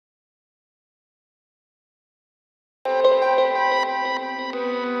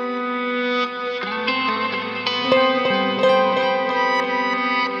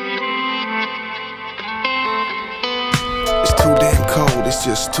it's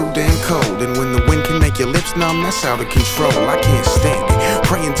just too damn cold. And when the wind can make your lips numb, that's out of control. I can't stand it.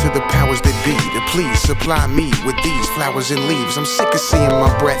 Praying to the powers that be to please supply me with these flowers and leaves. I'm sick of seeing my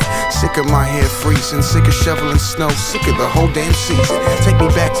breath, sick of my hair freezing, sick of shoveling snow, sick of the whole damn season. Take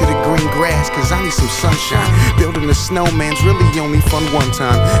me back to the green grass, cause I need some sunshine. Building a snowman's really only fun one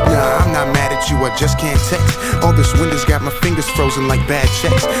time. Nah, I'm not mad at you, I just can't text. All this wind has got my fingers frozen like bad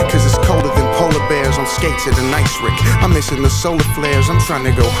checks, cause it's colder than polar bears on skates at an ice rink. I'm missing the solar flares, I'm trying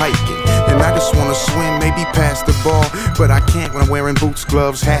to go hiking, and I just wanna swim, maybe pass the ball, but I can't when I'm wearing boots,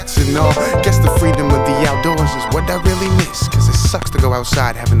 gloves, hats and all. Guess the freedom of the outdoors is what I really miss, cause it sucks to go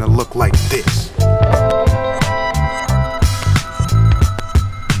outside having to look like this.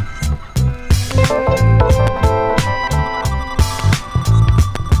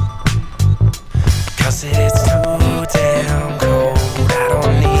 Cause it's too damn cold, I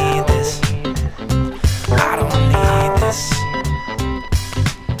don't need this, I don't need this.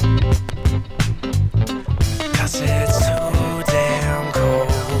 Cause it's too damn cold,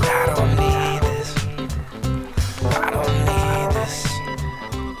 I don't need this, I don't need this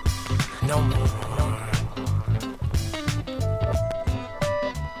no more.